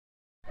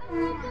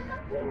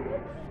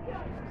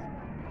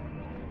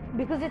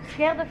Because it's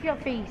scared of your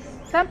face.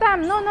 Tam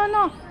Tam, no, no,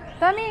 no.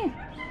 Tommy.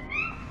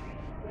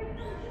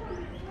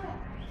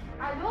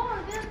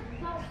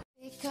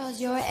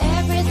 Because you're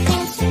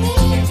everything to me.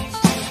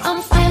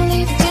 I'm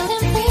finally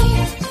feeling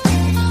free.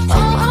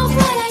 All of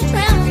what I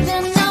dreamt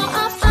and now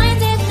I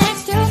find it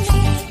next to me.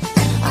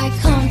 I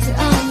come to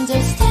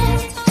understand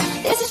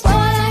this is what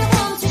I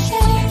want to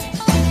share.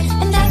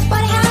 And that's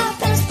what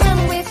happens when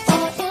we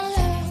fall in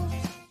love.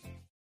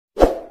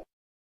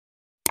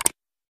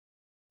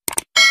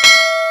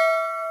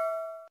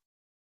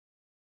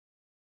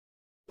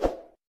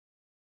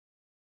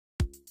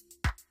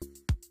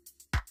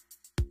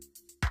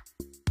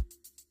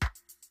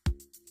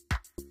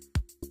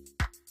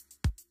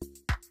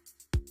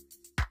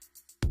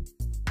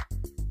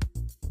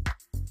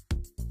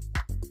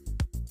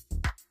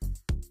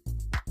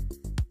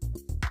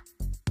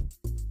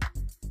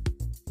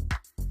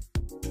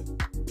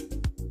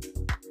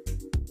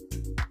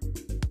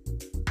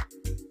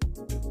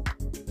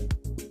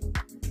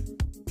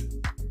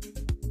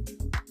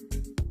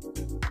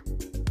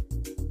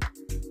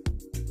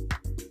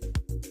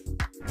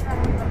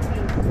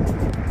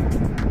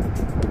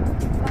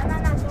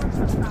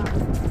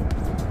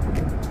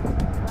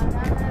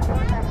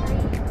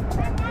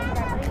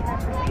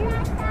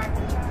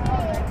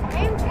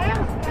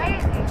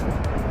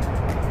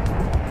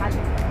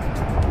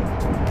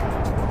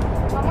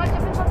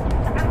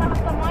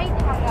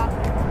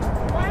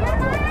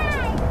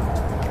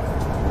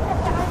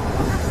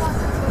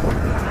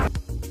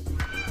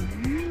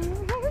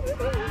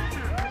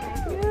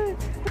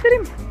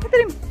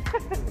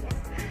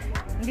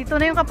 Dito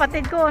na yung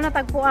kapatid ko,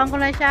 natagpuan ko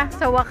na siya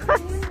sa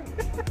wakas.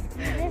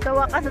 Sa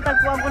wakas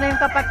natagpuan ko na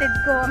yung kapatid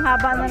ko, ang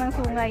haba na ng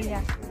sungay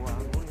niya.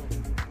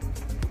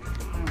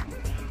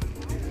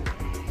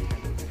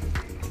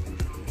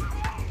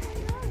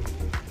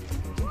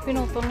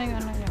 Pinutol na yung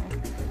ano niya.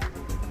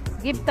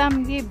 Give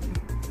Tam, give.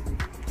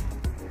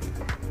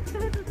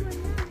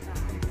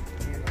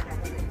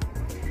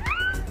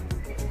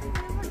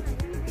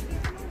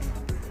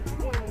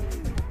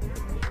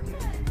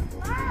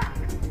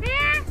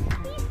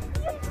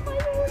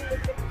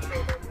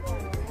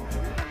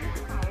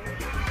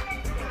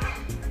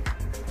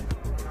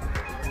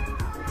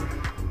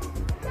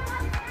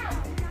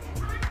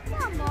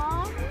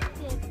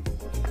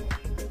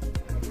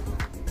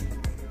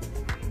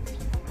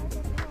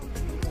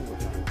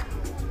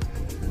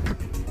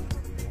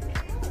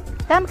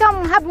 Tam,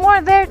 come, have more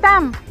there,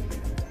 Tam.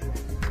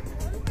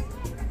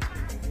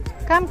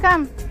 Come,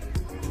 come.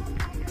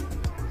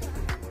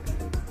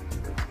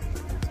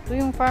 Ito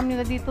yung farm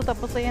nila dito,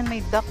 tapos ayan,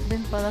 may duck din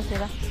pala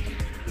sila.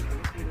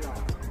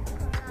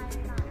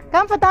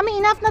 Come, Fatami,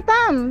 enough na,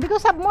 Tam,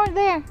 because have more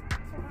there.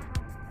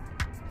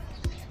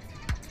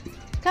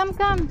 Come,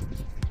 come.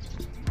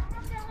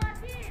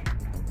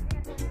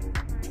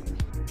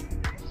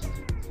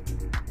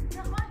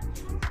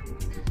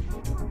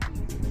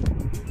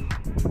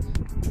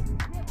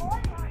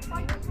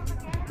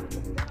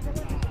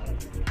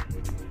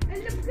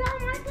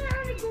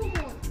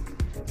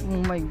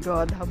 Oh my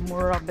God, have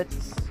more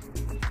rabbits.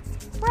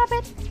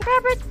 Rabbit,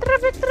 rabbit,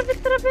 rabbit, rabbit,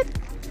 rabbit.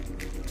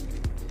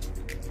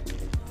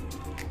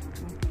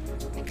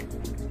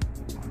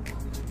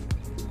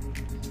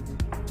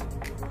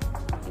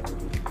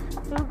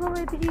 Look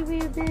at the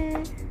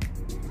baby.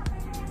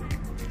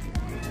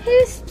 He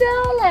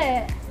stole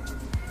it.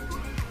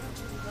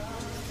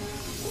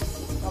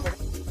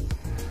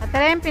 At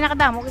rin,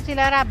 pinakadamo ko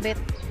sila rabbit.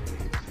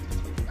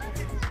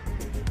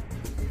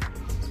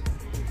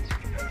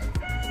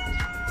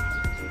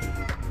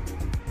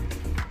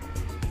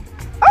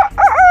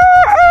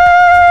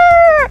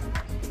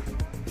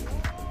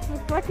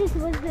 What is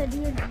was the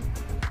deal?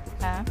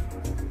 Huh?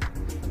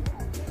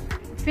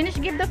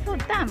 Finish, give the food,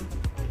 Tam.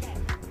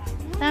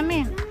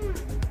 Tami.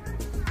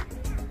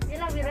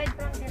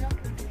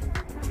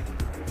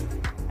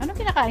 Ano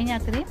kinakain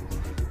niya, Trin?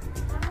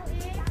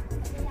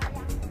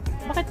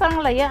 Bakit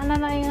parang laya na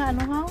na yung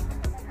ano, ha?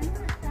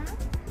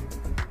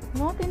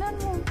 No, tingnan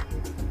mo.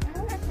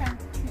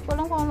 Hindi ko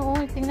lang kung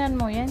ano. Tingnan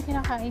mo, yan,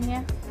 kinakain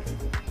niya.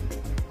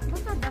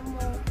 Basta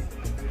damo.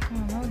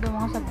 Ano, daw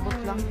mga sagbot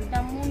lang.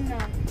 Damo na.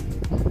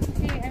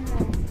 Kasi ano.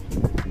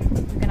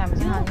 Hindi namin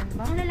sinalin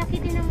ba? Ang lalaki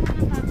din ng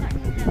mga baka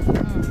nila.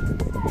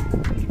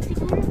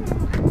 Siguro ano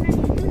na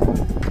dito.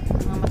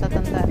 Mga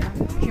matatanda na.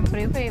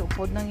 Siyempre,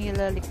 upod ng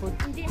ilalikod.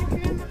 Hindi na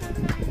sila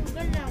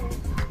makakagalaw.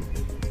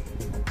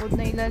 Upod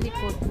na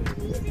ilalikod.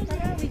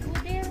 Tara, we go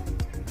there.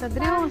 Sa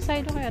driyo,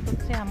 side ko kaya ito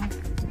siya mo.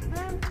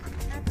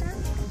 Ata?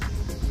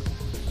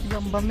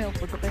 Gamba may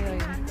upod ko kaya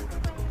yun.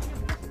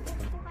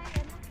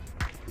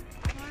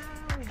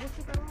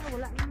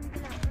 Wala naman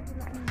sila.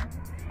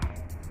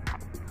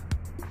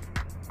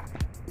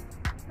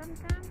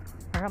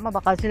 Para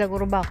mabakal sila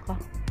guro baka.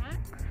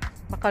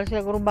 Bakal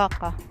sila guro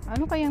baka.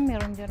 Ano kayang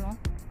meron dyan, oh?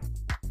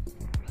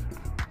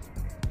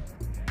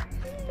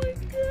 Oh my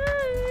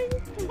God!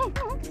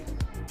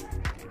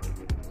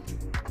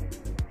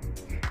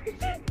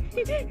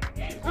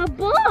 A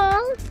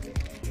ball?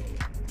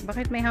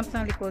 Bakit may humps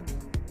ang likod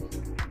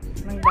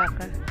ng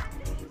baka?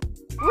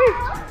 Uy!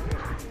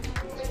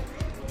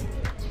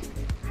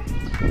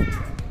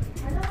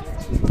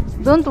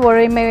 Don't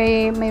worry,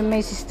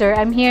 my sister.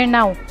 I'm here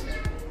now.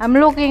 I'm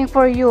looking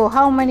for you.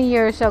 How many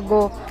years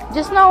ago?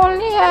 Just now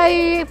only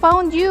I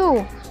found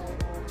you.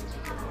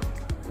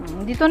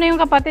 Dito na yung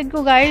kapatid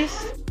ko, guys.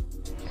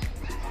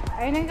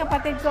 Ayun na yung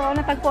kapatid ko.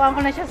 Natagpuan ko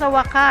na siya sa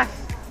wakas.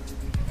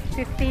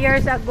 50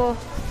 years ago.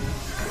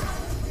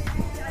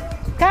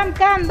 Come,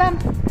 Bam.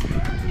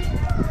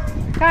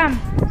 Come.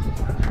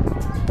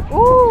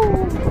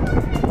 Ooh.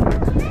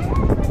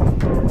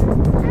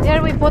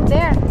 There we put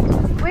there.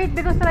 Wait,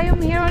 because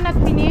Rayom here will not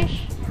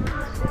finish.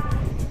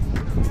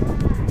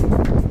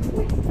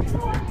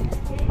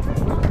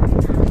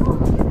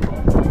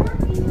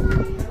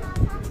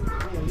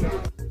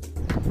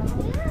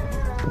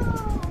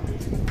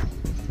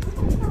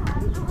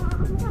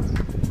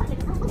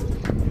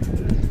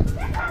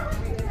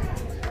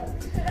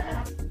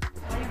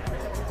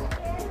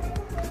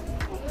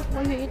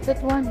 Oh, you eat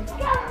that one.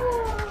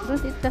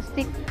 Don't eat the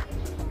stick.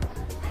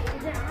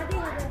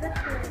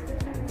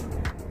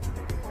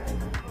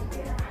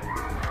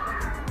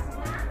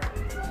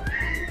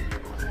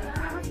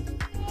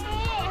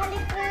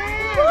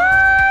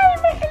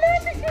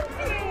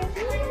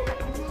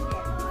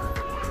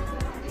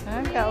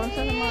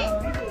 Kaunsa naman.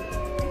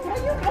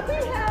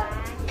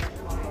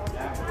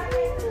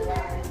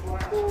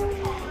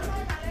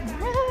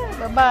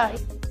 Baba.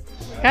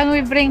 Can we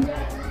bring?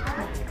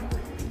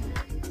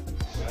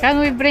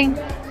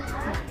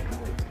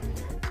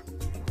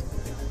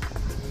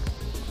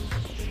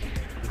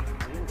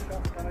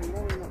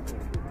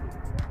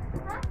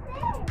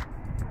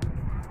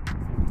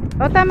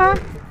 Oh, tama.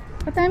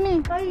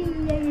 Patami.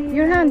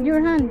 Your hand.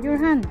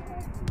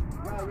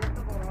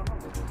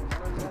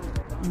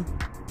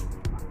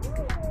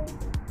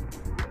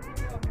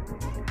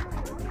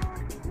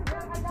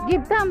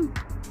 Give them.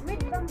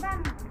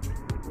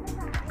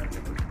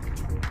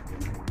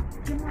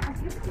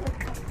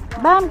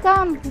 Bam,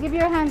 come. Give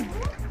your hand.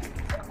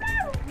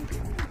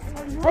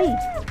 Hey.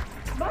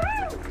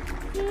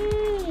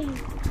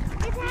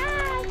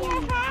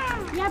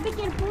 Yeah, be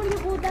careful, you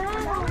go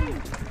down.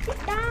 Sit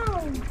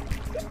down.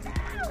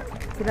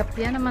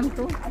 Tilapia naman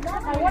to.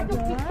 I want to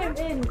kick him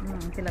in.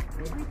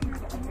 Tilapia.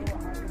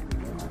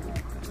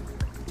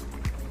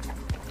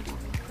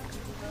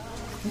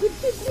 Give.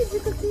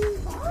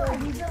 Oh,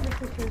 he's a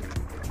bit.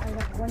 I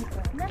have one.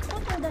 Let's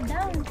put on the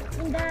down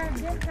in the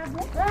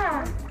cabinet.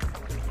 Ah.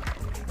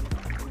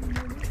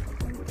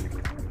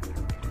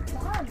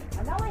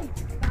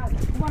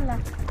 Come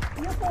on,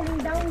 you're falling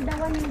down the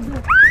one you do.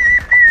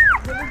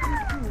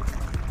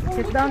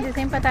 Sit down, the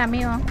same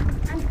patami, oh.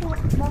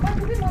 Mama,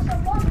 sabi mo sa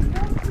mo,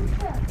 don't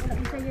push her. Wala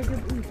isa yung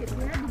isip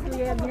niya, dito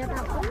yung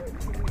ginatapon.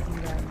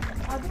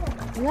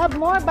 You have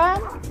more,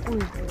 Bam?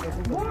 Uy,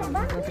 More,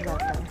 Bam?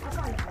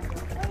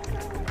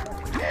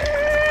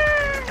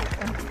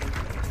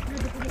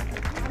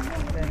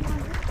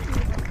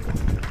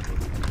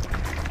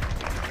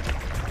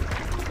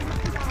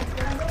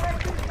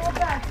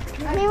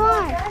 Give me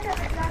more.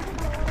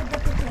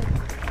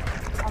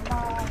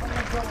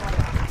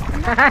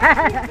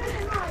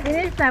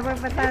 Finish na, for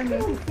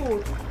patami.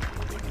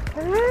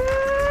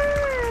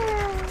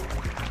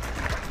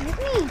 Give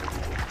me.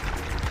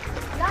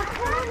 Last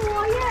one,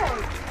 warrior.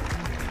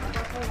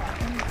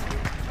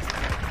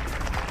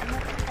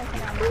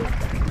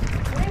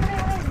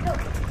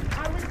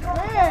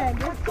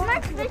 There's too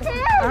much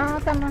fishes. Ah,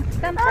 tama.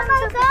 Come. Oh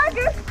my God,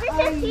 there's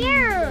fishes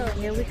here.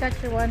 Yeah, we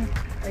catch one.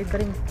 I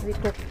bring, we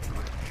cook.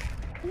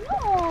 No,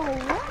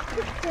 what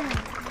is that?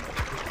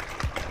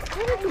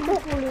 I need to go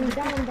cooling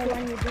down the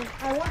one you do.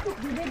 I want to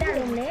give it that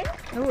only.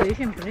 Oo,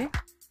 siyempre.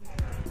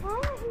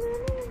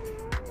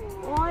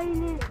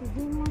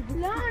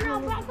 لا أنا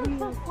بعد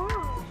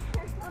الصفار.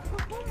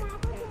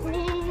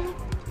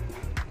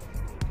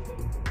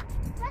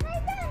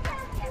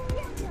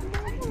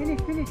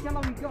 Finish,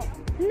 yellow we go.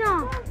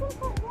 No.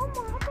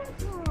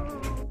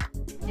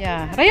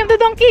 Yeah. Rayom the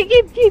donkey,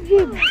 give.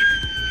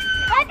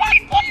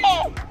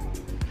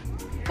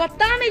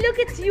 Patami, look,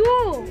 it's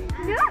you.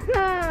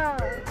 Yeah.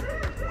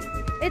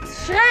 It's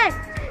Shrek.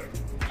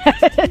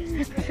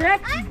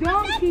 Shrek's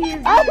donkey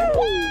is I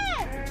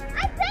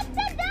pet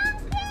the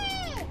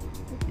donkey!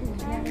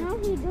 No,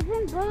 he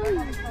doesn't run.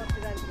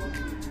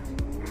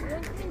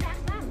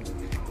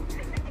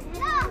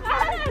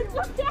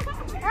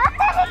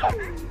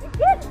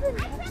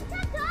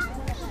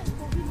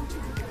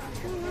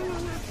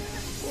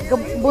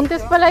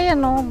 Buntis pala yan,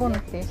 no?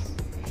 Buntis.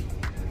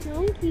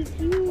 Donkey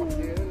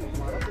cute.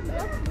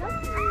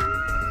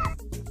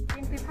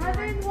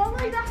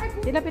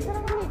 Dilapit na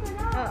lang ulit.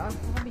 Oo,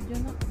 nakabidyo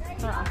na.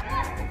 Oo.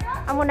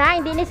 Amo na,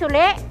 hindi ni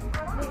suli.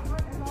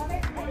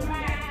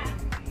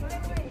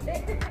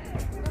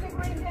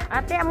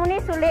 Ate, amo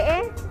ni suli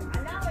eh.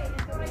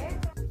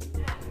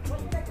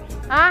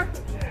 Ha?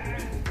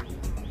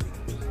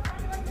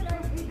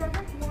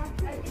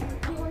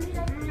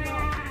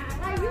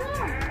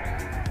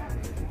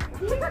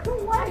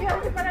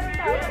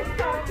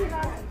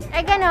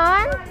 Ay,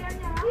 ganon?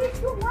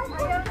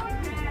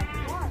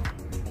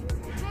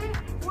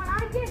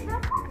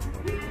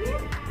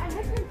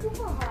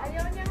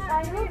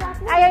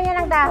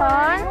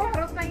 dahon?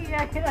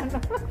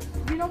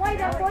 You know why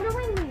they're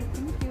following me?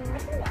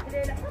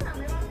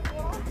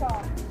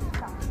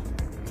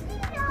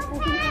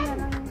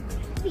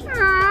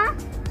 Ah.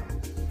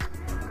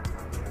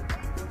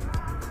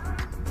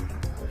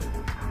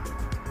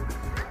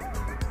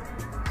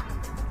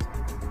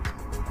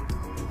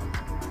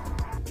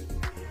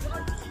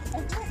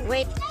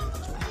 Wait.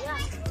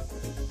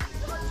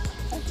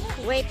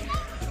 Wait.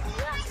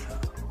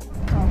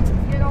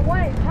 You know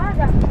why?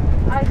 Mother,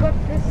 I got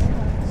this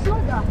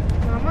soda.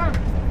 Mama,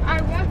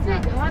 I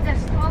wanted the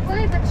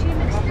strawberry, but she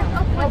mixed it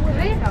up with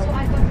grape, so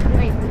I got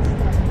grape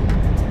instead.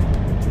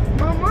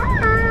 Mama!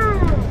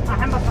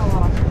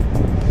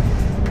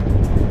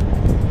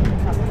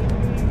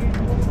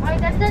 هاي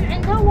دندن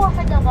عندها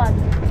واحد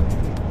غالي.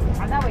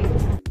 عداوي.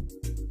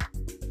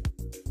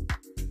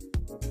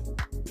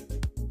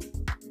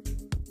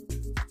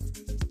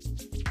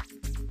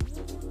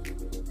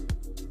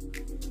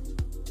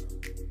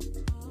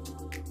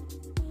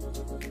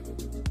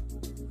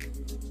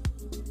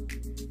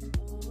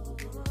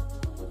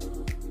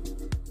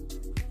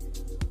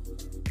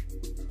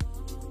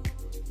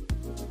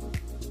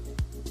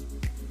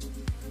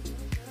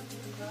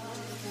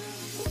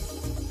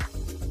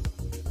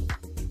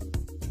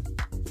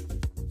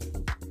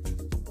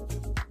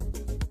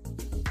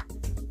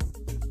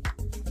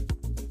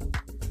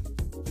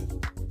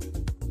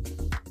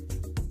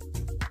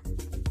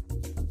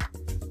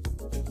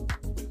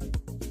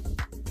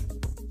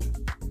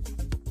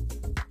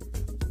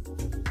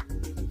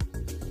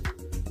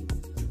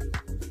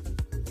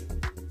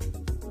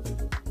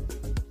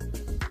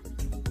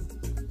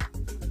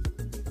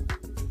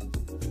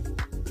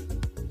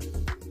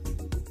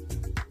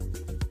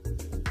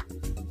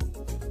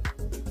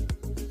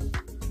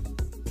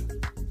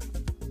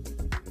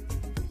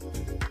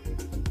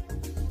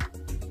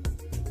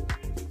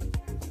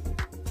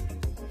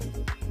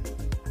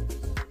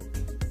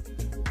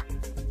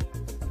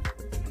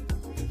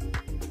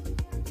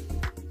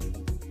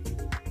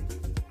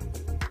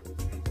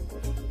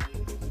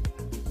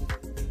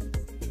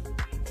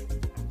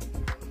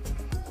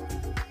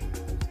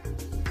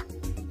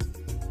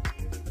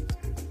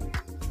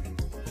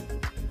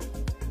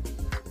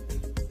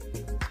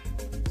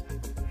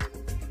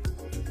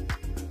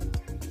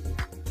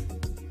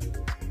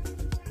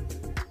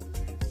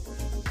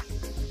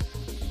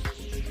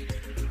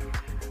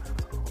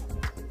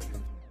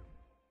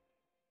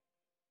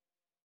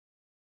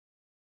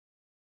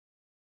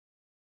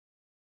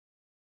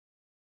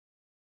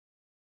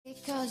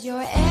 Because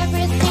you're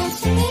everything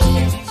to me.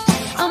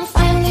 I'm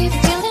finally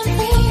feeling